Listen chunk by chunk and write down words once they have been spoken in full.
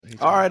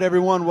All right,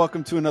 everyone.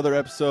 Welcome to another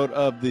episode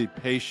of the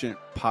Patient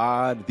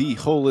Pod, the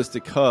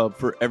holistic hub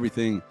for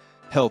everything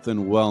health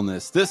and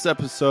wellness. This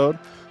episode,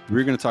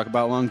 we're going to talk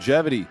about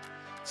longevity,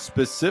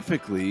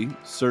 specifically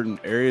certain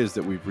areas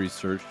that we've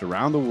researched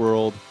around the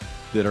world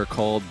that are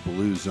called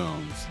blue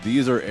zones.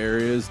 These are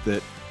areas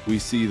that we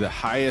see the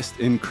highest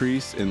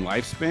increase in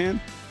lifespan,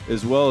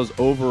 as well as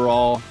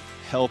overall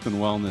health and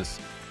wellness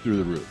through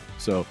the roof.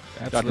 So,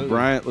 Absolutely. Dr.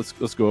 Bryant,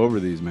 let's go over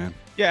these, man.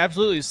 Yeah,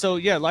 absolutely. So,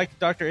 yeah, like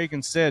Dr.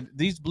 Aiken said,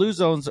 these blue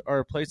zones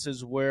are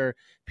places where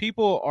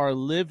people are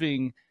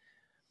living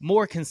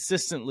more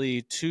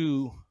consistently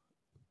to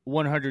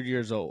 100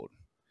 years old.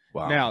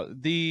 Wow. Now,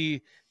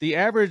 the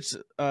average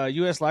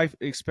U.S. life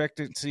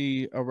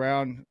expectancy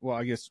around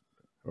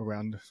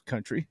the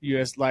country,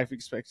 U.S. life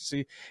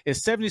expectancy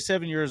is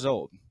 77 years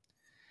old.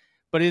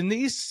 But in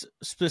these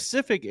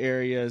specific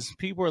areas,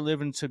 people are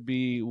living to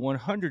be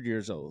 100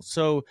 years old.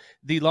 So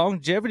the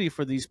longevity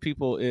for these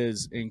people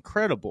is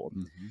incredible.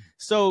 Mm-hmm.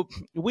 So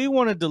we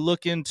wanted to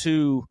look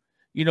into,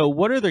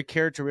 what are the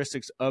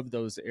characteristics of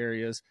those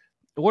areas?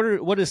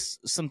 What is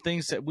some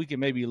things that we can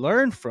maybe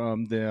learn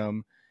from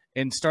them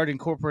and start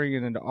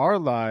incorporating it into our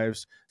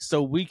lives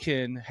so we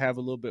can have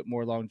a little bit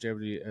more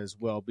longevity as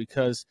well?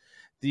 Because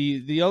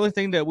the only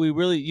thing that we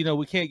really,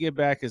 we can't get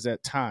back is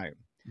that time.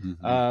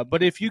 Mm-hmm.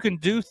 But if you can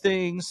do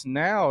things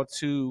now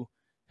to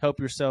help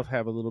yourself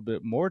have a little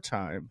bit more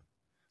time,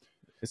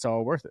 it's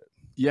all worth it.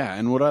 Yeah,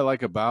 and what I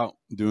like about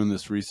doing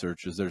this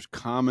research is there's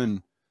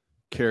common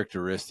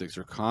characteristics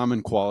or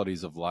common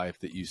qualities of life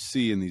that you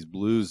see in these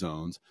blue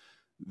zones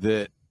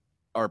that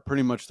are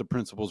pretty much the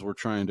principles we're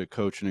trying to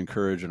coach and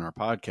encourage in our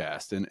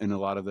podcast, and a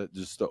lot of that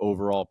just the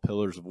overall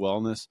pillars of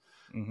wellness.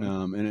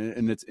 Mm-hmm.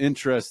 And it's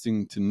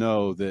interesting to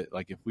know that,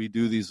 like, if we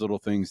do these little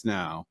things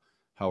now,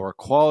 how our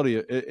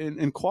quality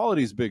and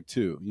quality is big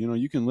too.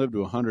 You can live to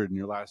 100 and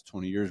your last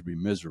 20 years be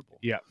miserable.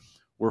 Yeah.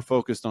 We're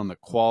focused on the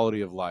quality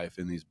of life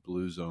in these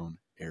blue zone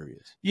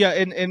areas. Yeah.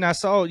 And I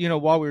saw,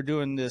 while we were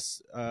doing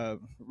this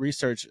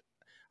research,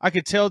 I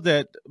could tell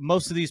that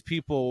most of these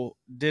people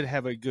did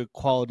have a good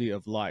quality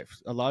of life.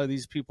 A lot of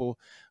these people,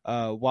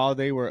 while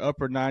they were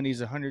upper 90s,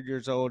 100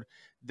 years old,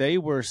 they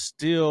were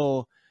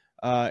still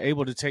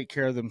able to take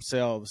care of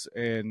themselves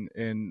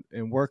and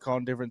work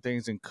on different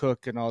things and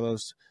cook and all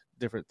those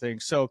different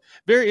things. So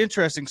very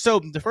interesting. So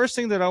the first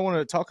thing that I want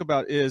to talk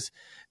about is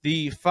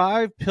the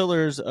 5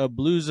 pillars of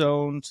blue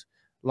zones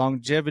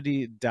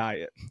longevity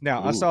diet.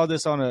 Now, Ooh. I saw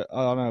this on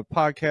a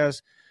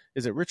podcast.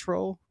 Is it Rich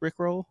Roll? Rich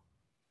Roll?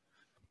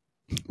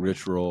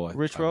 I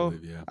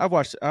believe, yeah. I've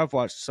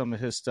watched some of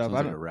his stuff. Sounds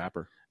like a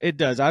rapper. It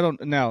does. I don't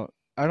know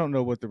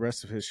what the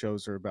rest of his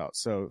shows are about.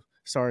 So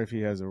sorry if he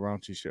has a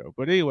raunchy show.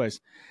 But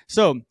anyways,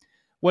 so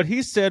what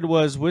he said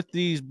was with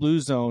these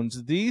blue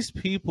zones, these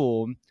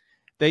people,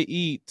 they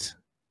eat.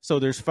 So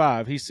there's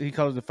 5. He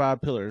calls it the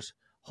 5 pillars: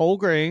 whole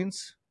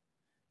grains,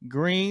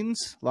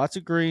 greens, lots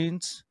of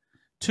greens,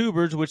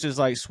 tubers, which is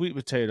like sweet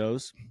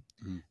potatoes,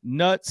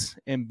 nuts,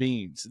 and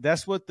beans.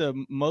 That's what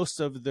the most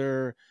of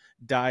their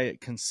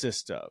diet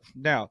consists of.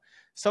 Now,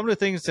 some of the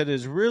things that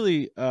is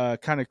really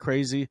kind of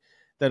crazy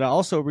that I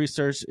also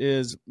researched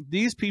is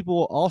these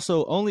people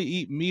also only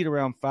eat meat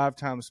around 5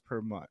 times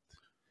per month.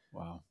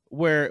 Wow.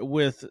 Where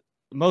with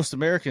most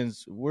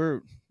Americans,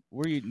 we're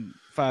eating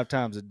 5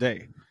 times a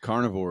day.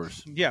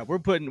 Carnivores. Yeah, we're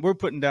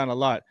putting down a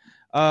lot.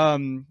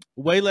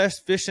 Way less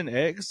fish and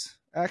eggs,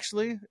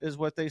 actually, is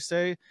what they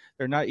say.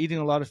 They're not eating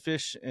a lot of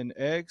fish and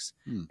eggs,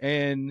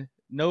 and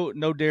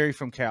no dairy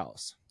from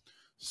cows.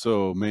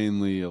 So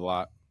mainly a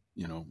lot,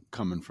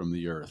 coming from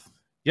the earth.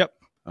 Yep.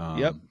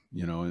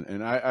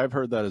 And I've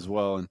heard that as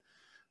well.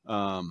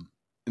 And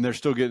they're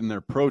still getting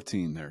their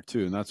protein there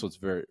too. And that's what's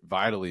very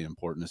vitally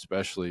important,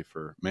 especially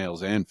for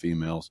males and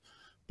females.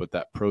 But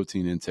that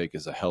protein intake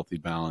is a healthy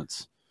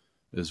balance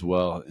as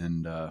well.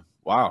 And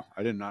wow,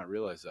 I did not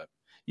realize that.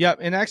 Yeah,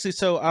 and actually,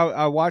 so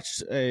I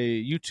watched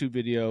a YouTube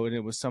video, and it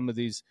was some of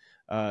these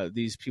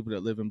people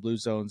that live in blue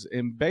zones,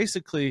 and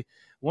basically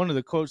one of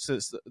the quotes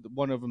that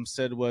one of them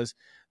said was,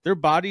 "Their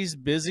body's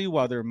busy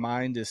while their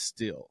mind is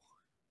still."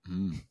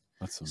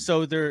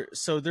 So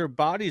their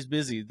body's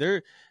busy.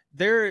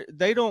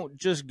 They don't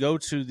just go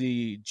to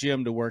the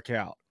gym to work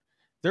out.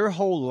 Their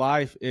whole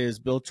life is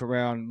built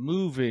around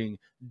moving,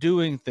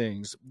 doing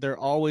things. They're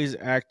always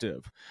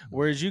active.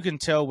 Whereas you can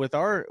tell with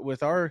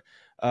our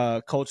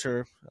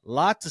culture,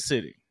 lots of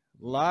sitting,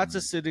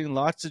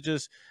 lots of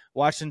just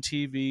watching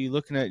TV,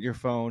 looking at your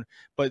phone.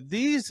 But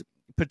these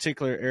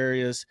particular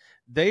areas,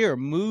 they are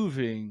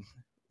moving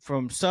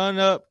from sun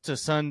up to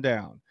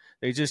sundown.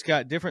 They just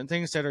got different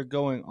things that are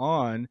going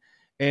on.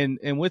 And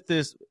with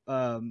this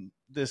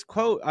this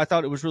quote, I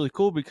thought it was really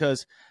cool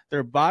because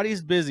their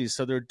body's busy.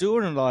 So they're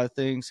doing a lot of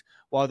things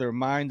while their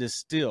mind is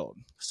still.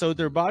 So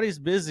their body's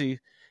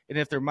busy. And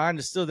if their mind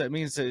is still, that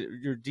means that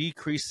you're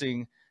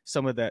decreasing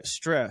some of that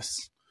stress.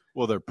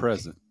 Well, they're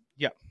present.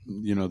 Yeah.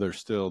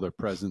 They're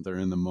present. They're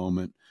in the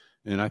moment.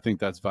 And I think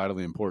that's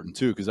vitally important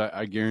too, because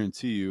I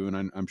guarantee you,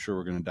 and I'm sure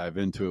we're going to dive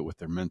into it with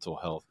their mental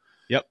health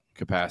Yep.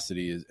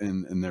 capacity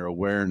and their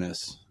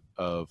awareness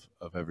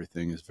of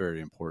everything is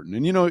very important.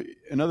 And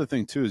another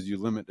thing too is you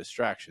limit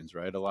distractions,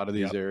 right? A lot of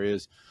these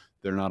areas,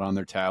 they're not on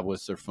their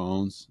tablets, their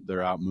phones,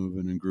 they're out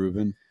moving and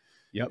grooving.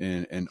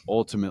 And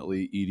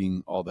ultimately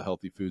eating all the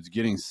healthy foods,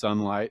 getting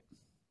sunlight.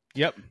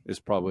 Is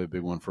probably a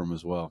big one for them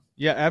as well.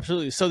 Yeah,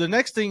 absolutely. So the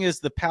next thing is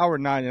the Power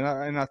 9,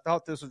 and I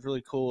thought this was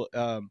really cool.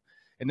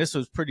 And this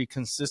was pretty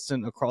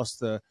consistent across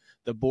the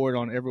board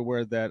on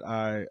everywhere that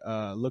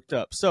I looked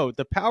up. So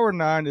the Power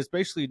 9 is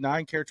basically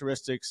 9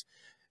 characteristics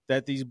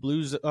that these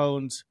blue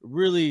zones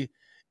really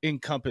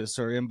encompass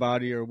or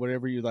embody or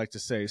whatever you like to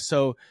say.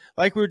 So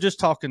like we were just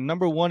talking,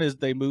 number 1 is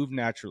they move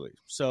naturally.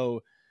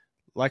 So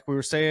like we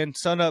were saying,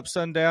 sun up,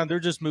 sun down, they're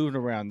just moving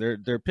around.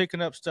 They're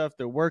picking up stuff.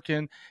 They're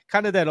working,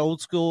 kind of that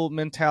old school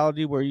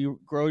mentality where you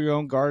grow your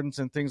own gardens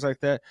and things like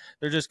that.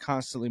 They're just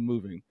constantly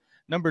moving.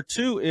 Number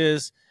 2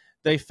 is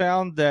they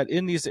found that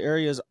in these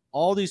areas,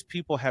 all these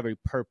people have a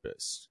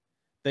purpose.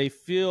 They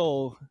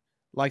feel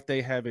like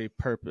they have a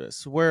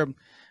purpose, where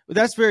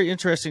that's very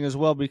interesting as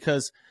well,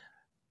 because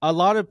a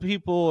lot of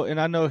people,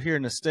 and I know here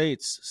in the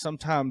States,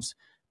 sometimes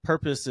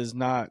purpose is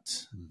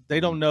not,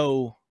 they don't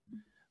know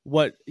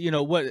what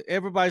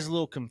everybody's a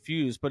little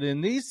confused, but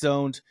in these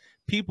zones,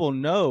 people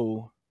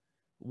know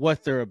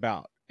what they're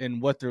about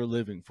and what they're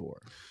living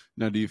for.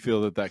 Now, do you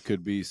feel that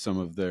could be some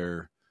of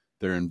their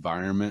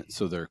environment,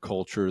 so their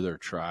culture, their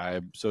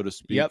tribe, so to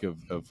speak,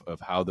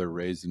 of how they're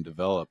raised and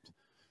developed?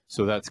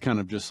 So that's kind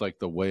of just like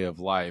the way of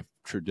life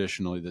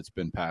traditionally that's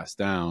been passed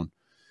down.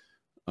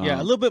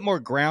 A little bit more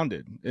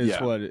grounded is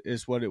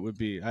what it would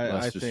be.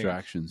 Less I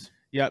distractions. think.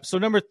 Yeah. So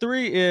number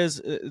 3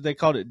 is they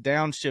called it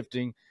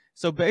downshifting.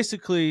 So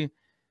basically,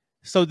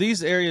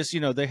 these areas,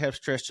 they have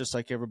stress just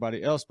like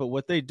everybody else. But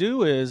what they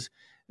do is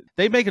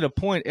they make it a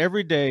point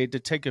every day to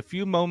take a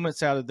few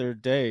moments out of their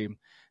day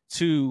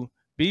to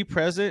be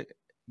present,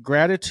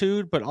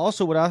 gratitude, but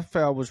also what I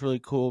found was really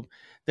cool,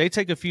 they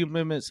take a few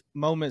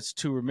moments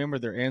to remember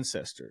their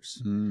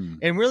ancestors.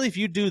 And really, if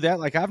you do that,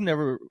 like I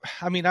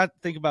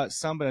think about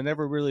some, but I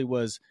never really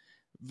was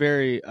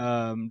very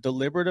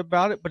deliberate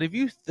about it. But if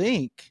you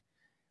think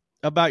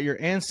about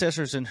your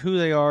ancestors and who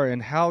they are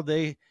and how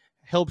they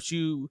helped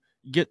you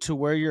get to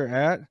where you're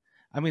at,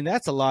 I mean,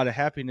 that's a lot of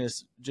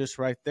happiness just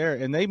right there.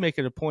 And they make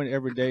it a point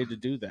every day to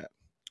do that.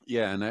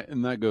 Yeah,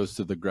 and that goes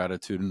to the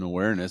gratitude and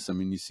awareness. I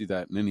mean, you see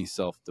that in any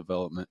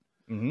self-development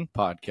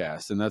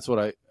podcast. And that's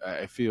what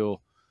I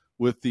feel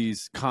with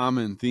these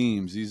common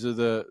themes. These are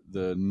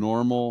the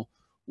normal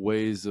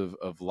ways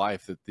of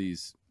life that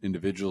these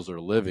individuals are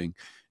living.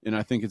 And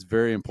I think it's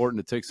very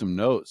important to take some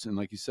notes. And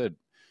like you said,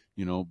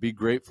 be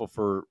grateful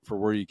for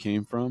where you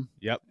came from.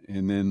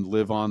 And then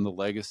live on the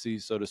legacy,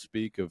 so to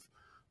speak, of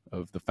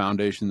the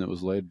foundation that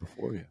was laid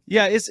before you.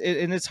 Yeah,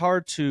 it's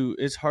hard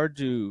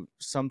to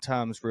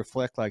sometimes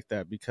reflect like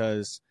that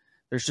because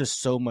there's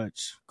just so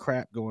much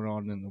crap going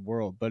on in the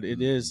world. But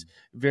it is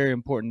very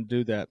important to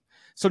do that.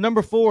 So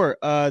number 4,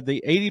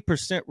 the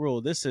 80%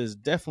 rule. This is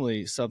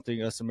definitely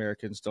something us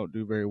Americans don't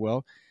do very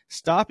well.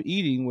 Stop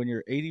eating when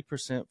you're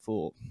 80%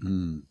 full.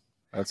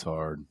 That's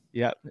hard.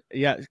 Yeah.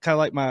 Kind of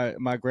like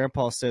my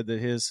grandpa said that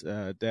his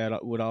dad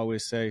would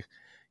always say,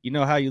 you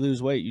know how you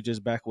lose weight? You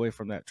just back away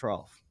from that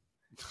trough.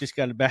 You just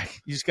got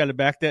to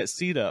back that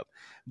seat up.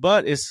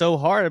 But it's so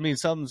hard. I mean,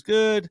 something's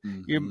good.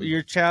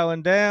 You're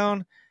chowing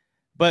down.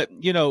 But,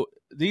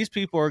 these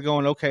people are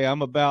going, okay, I'm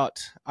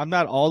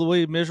not all the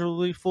way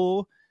miserably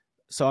full.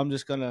 So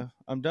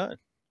I'm done.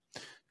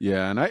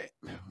 Yeah.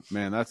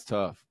 And that's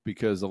tough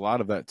because a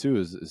lot of that too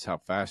is how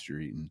fast you're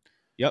eating.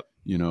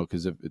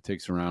 Because it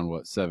takes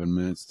around 7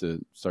 minutes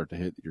to start to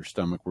hit your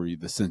stomach where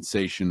the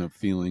sensation of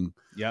feeling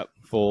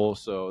full.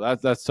 So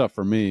that's tough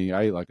for me.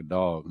 I eat like a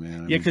dog,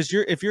 man. Because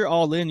if you're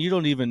all in, you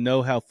don't even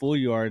know how full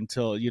you are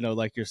until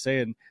like you're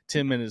saying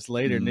 10 minutes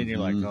later, and then you're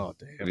like, oh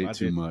damn,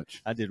 too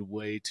much. I did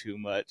way too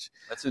much.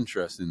 That's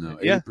interesting though.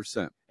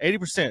 80%,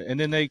 and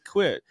then they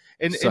quit.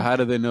 And how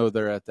do they know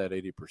they're at that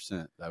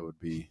 80%? That would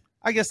be.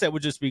 I guess that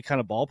would just be kind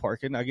of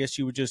ballparking. I guess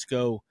you would just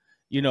go,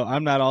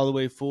 I'm not all the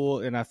way full,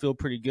 and I feel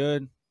pretty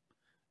good.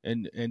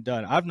 And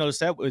done. I've noticed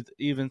that with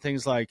even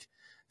things like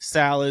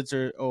salads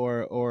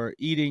or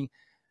eating.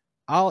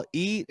 I'll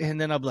eat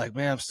and then I'll be like,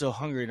 man, I'm still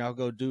hungry, and I'll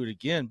go do it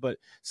again. But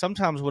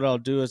sometimes what I'll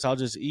do is I'll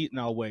just eat and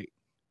I'll wait.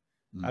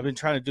 I've been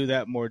trying to do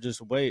that more,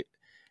 just wait.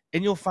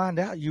 And you'll find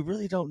out you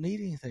really don't need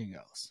anything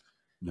else.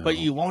 No. But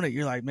you want it.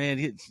 You're like,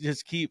 man,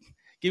 just give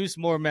me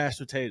some more mashed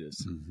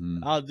potatoes.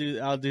 I'll do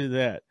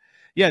that.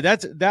 Yeah,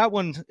 that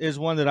one is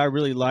one that I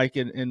really like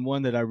and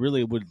one that I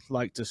really would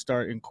like to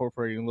start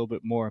incorporating a little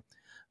bit more.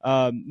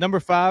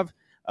 Number 5,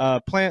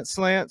 plant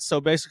slants.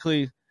 So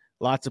basically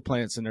lots of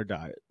plants in their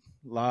diet,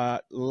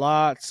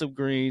 lots of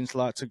greens.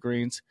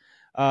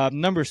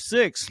 Number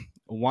 6,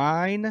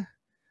 wine.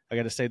 I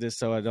got to say this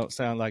so I don't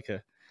sound like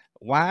a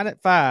wine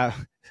at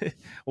 5,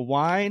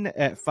 wine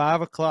at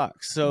 5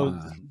 o'clock. So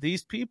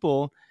these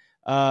people,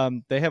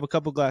 they have a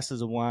couple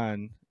glasses of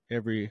wine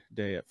every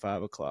day at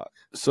 5 o'clock.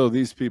 So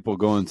these people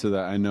go into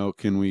that. I know,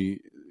 a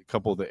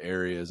couple of the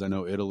areas, I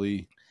know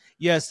Italy.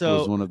 Yeah. So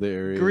was one of the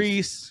areas.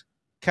 Greece,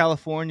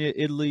 California,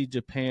 Italy,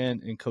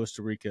 Japan, and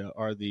Costa Rica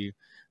are the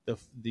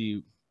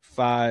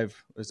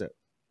five. What is that?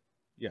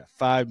 Yeah,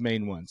 five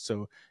main ones.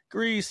 So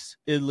Greece,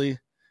 Italy.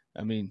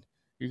 I mean,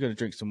 you're going to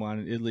drink some wine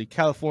in Italy.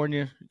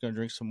 California, you're going to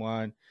drink some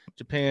wine.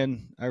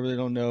 Japan, I really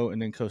don't know,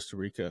 and then Costa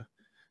Rica.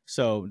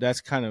 So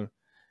that's kind of,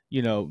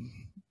 you know,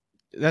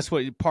 that's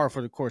what par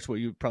for the course. What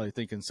you probably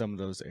think in some of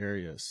those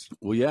areas.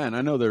 Well, yeah, and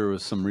I know there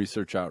was some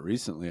research out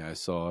recently. I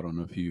saw. I don't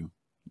know if you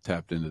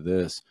tapped into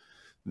this.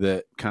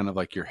 That kind of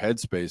like your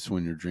headspace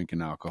when you're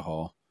drinking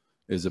alcohol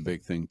is a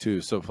big thing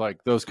too. So,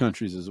 like those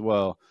countries as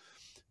well,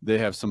 they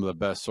have some of the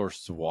best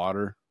sources of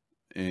water,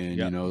 and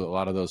Yep. you know a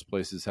lot of those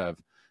places have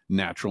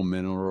natural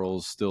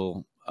minerals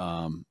still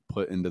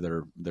put into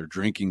their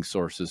drinking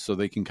sources, so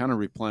they can kind of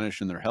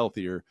replenish and they're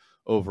healthier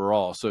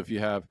overall. So if you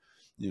have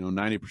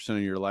 90%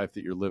 of your life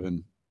that you're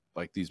living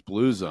like these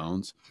blue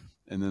zones,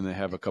 and then they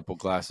have a couple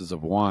glasses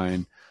of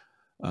wine,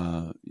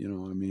 I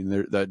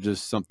mean, that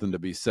just something to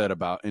be said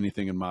about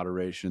anything in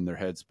moderation, their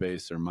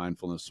headspace, their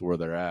mindfulness, where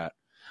they're at.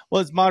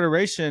 Well, it's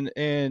moderation,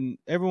 and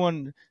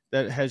everyone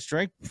that has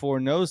drank before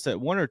knows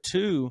that one or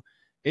two,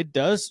 it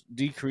does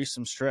decrease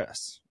some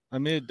stress. I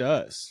mean, it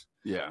does.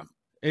 Yeah.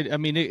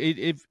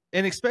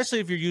 And especially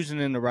if you're using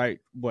it in the right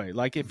way.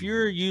 Like if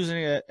you're using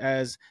it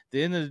as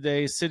the end of the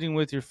day, sitting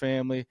with your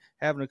family,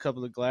 having a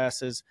couple of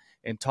glasses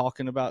and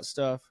talking about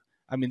stuff,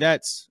 I mean,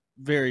 that's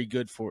very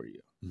good for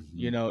you.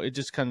 Mm-hmm. It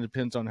just kind of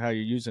depends on how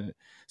you're using it.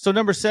 So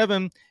number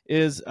 7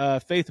 is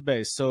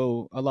faith-based.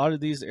 So a lot of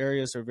these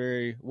areas are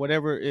very,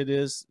 whatever it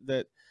is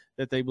that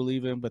they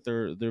believe in, but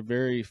they're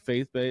very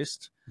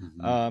faith-based.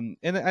 Mm-hmm.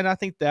 And I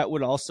think that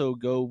would also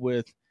go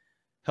with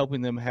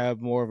helping them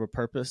have more of a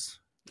purpose.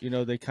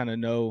 They kind of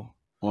know.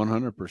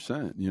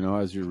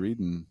 100%. As you're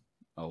reading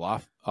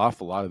off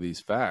a lot of these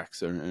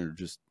facts are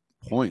just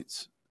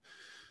points.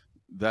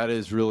 That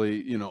is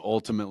really,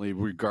 ultimately,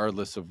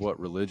 regardless of what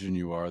religion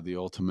you are, the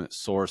ultimate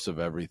source of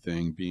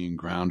everything, being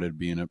grounded,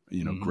 being,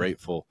 Mm-hmm.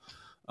 grateful.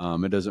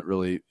 It doesn't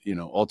really,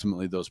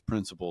 ultimately those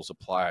principles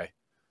apply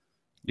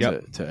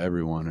to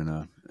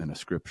everyone in a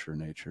scripture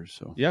nature.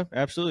 So, yeah,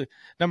 absolutely.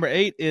 Number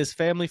 8 is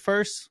family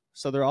first.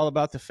 So they're all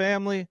about the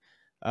family.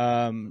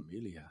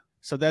 Familia.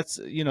 So that's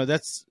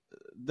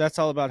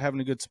all about having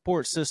a good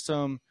support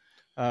system.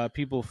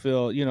 People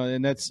feel,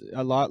 and that's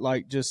a lot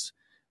like just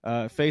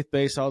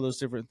faith-based, all those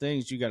different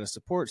things. You got a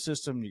support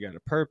system, you got a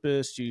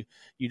purpose, you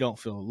don't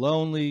feel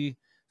lonely.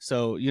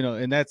 So,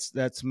 and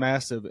that's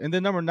massive. And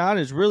then number 9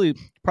 is really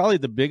probably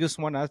the biggest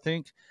one, I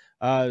think.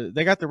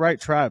 They got the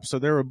right tribe. So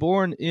they were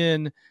born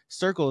in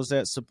circles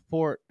that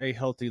support a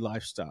healthy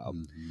lifestyle.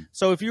 Mm-hmm.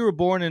 So if you were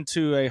born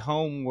into a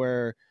home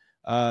where,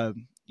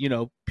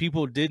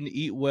 people didn't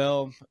eat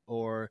well,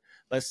 or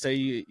let's say,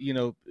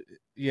 you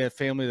have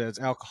family that's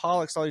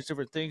alcoholics, all these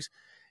different things,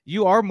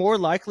 you are more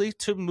likely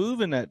to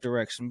move in that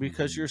direction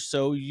because you're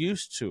so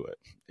used to it.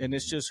 And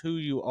it's just who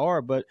you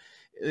are. But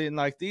in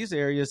like these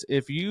areas,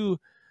 if you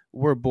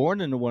were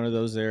born into one of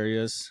those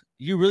areas,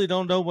 you really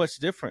don't know what's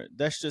different.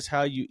 That's just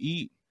how you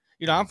eat.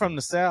 I'm from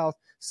the South,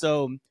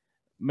 so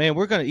man,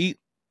 we're going to eat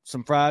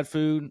some fried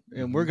food,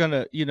 and we're going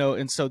to,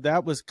 and so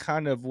that was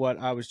kind of what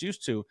I was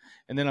used to.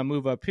 And then I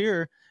move up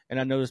here and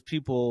I notice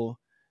people,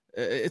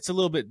 it's a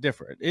little bit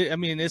different.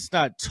 It's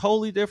not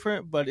totally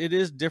different, but it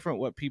is different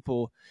what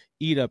people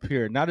eat up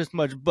here. Not as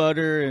much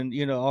butter and,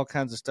 all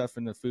kinds of stuff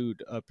in the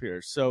food up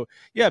here. So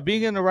yeah,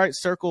 being in the right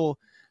circle,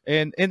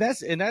 and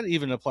that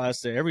even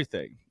applies to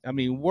everything. I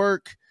mean,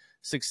 work,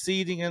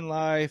 succeeding in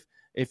life.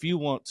 If you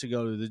want to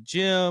go to the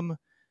gym,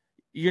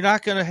 you're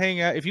not going to hang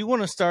out. If you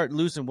want to start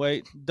losing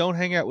weight, don't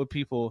hang out with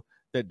people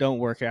that don't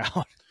work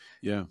out.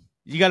 Yeah.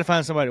 You got to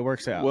find somebody that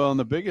works out. Well, and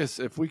the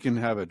biggest, if we can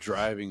have a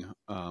drive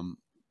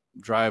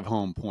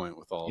home point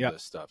with all of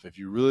this stuff, if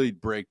you really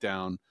break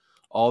down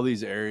all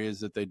these areas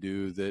that they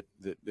do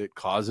that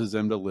causes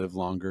them to live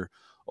longer,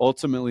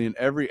 ultimately in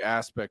every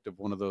aspect of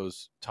one of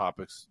those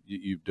topics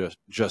you've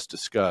just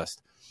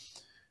discussed,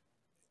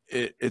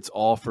 it's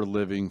all for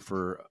living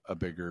for a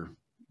bigger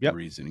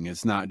reasoning.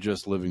 It's not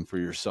just living for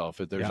yourself.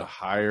 There's a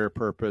higher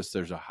purpose.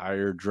 There's a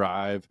higher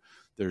drive.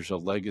 There's a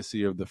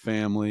legacy of the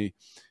family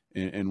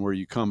and where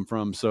you come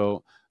from.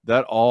 So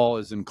that all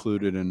is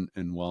included in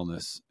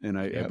wellness. And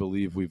I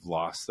believe we've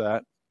lost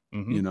that,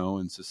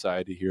 in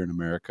society here in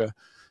America.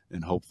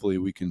 And hopefully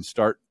we can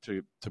start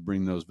to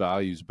bring those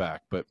values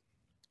back. But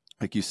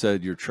like you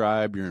said, your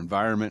tribe, your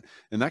environment,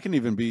 and that can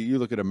even be, you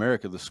look at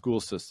America, the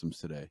school systems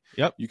today.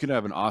 Yep. You can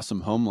have an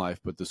awesome home life,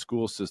 but the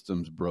school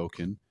system's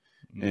broken.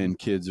 And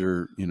kids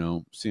are,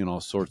 seeing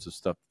all sorts of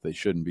stuff that they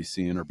shouldn't be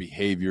seeing, or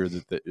behavior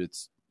that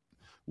it's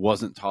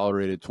wasn't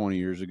tolerated 20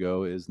 years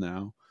ago is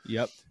now.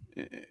 Yep.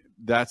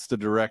 That's the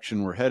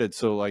direction we're headed.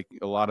 So like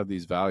a lot of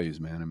these values,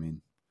 man, I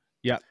mean,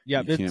 you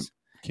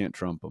can't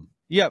trump them.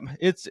 Yep.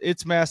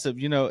 It's massive,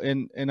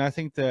 and I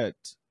think that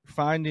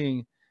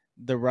finding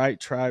the right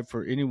tribe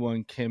for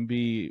anyone can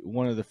be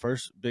one of the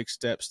first big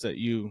steps that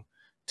you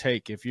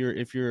take. If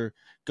you're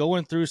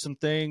going through some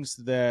things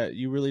that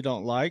you really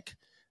don't like,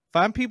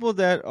 find people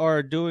that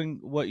are doing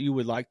what you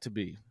would like to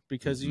be,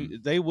 because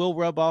they will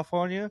rub off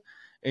on you.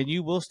 and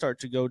you will start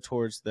to go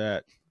towards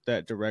that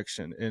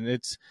direction. And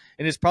it's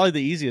probably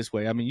the easiest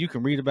way. I mean, you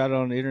can read about it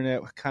on the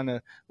internet, kind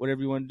of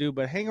whatever you want to do,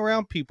 but hang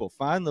around people,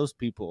 find those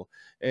people,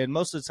 and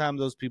most of the time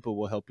those people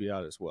will help you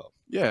out as well.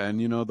 Yeah, and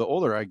the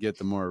older I get,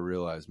 the more I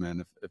realize,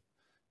 man, if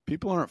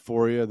people aren't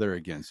for you, they're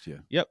against you.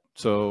 Yep.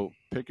 So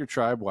pick your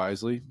tribe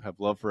wisely, have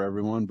love for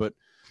everyone, but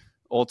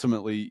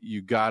ultimately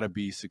you got to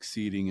be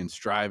succeeding and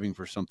striving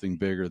for something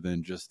bigger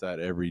than just that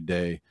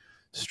everyday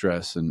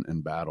stress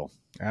and battle.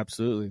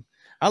 Absolutely.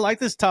 I like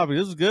this topic.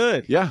 This was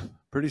good. Yeah,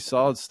 pretty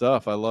solid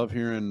stuff. I love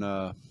hearing,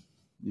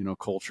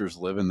 cultures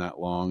living that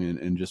long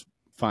and just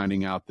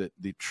finding out that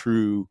the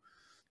true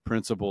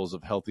principles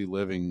of healthy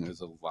living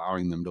is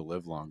allowing them to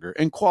live longer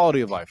and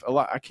quality of life.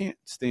 I can't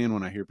stand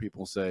when I hear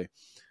people say,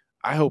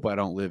 I hope I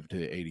don't live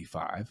to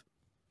 85.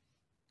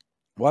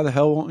 Why the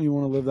hell won't you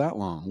want to live that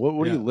long?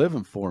 What are you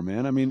living for,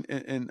 man? I mean,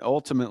 and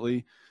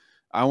ultimately,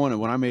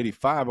 when I'm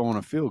 85, I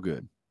want to feel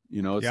good.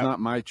 It's not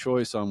my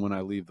choice on when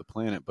I leave the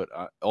planet, but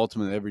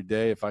ultimately every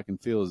day, if I can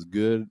feel as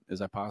good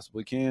as I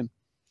possibly can,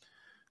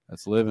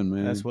 that's living,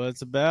 man. That's what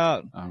it's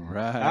about. All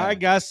right. All right,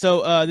 guys.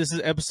 So this is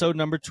episode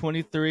number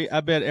 23. I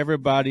bet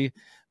everybody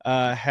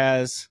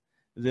has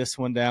this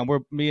one down.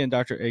 Me and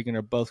Dr. Agan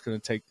are both going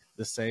to take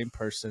the same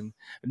person.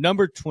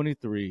 Number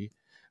 23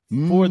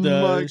 for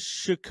the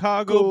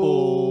Chicago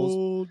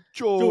Bulls,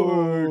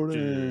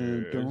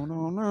 Jordan.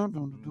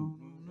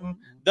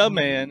 The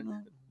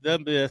man, the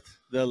myth,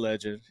 the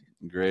legend.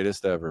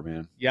 Greatest ever,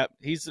 man. Yep,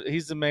 he's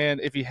the man.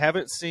 If you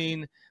haven't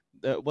seen,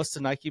 what's the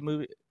Nike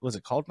movie? Was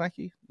it called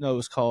Nike? No, it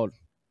was called.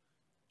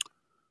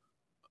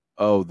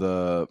 Oh,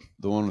 the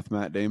one with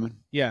Matt Damon?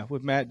 Yeah,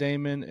 with Matt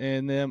Damon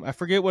and them. I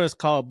forget what it's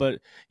called, but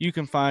you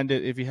can find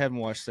it if you haven't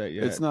watched that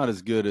yet. It's not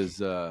as good as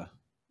The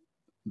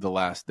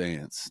Last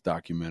Dance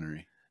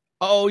documentary.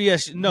 Oh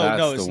yes, That's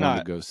no, it's the one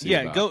not. to go see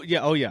yeah, about. go.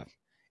 Yeah, oh yeah.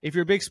 If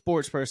you're a big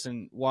sports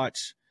person,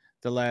 watch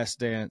The Last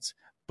Dance.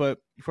 But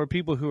for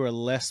people who are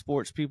less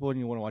sports people and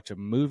you want to watch a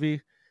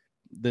movie,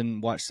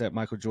 then watch that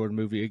Michael Jordan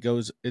movie.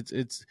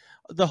 It's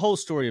the whole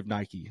story of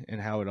Nike and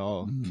how it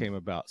all came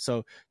about.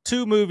 So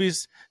 2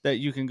 movies that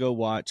you can go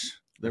watch.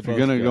 If you're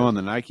gonna go on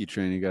the Nike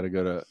train, you got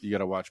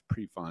to watch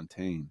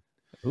Prefontaine.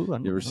 Ooh,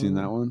 you ever seen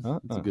that one?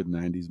 It's a good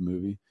 '90s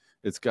movie.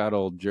 It's got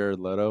old Jared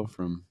Leto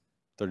from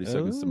 30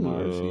 Seconds to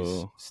Mars.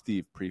 He's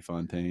Steve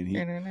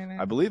Prefontaine.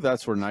 I believe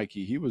that's where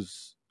Nike. He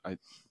was.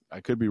 I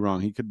could be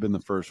wrong. He could have been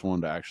the first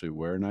one to actually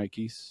wear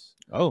Nikes.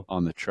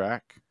 On the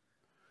track.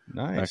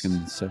 Nice. Back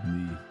in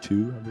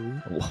 '72,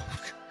 I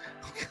believe.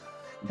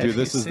 Dude,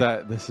 this is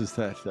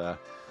that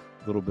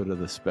little bit of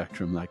the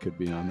spectrum that could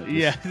be on it.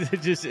 Yeah,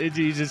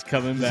 he's just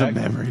coming back. A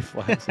memory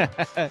flash.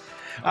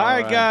 All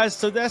right, guys.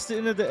 So that's the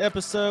end of the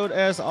episode.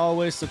 As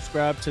always,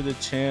 subscribe to the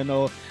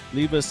channel.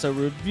 Leave us a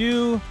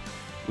review.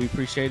 We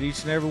appreciate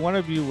each and every one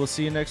of you. We'll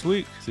see you next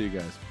week. See you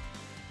guys.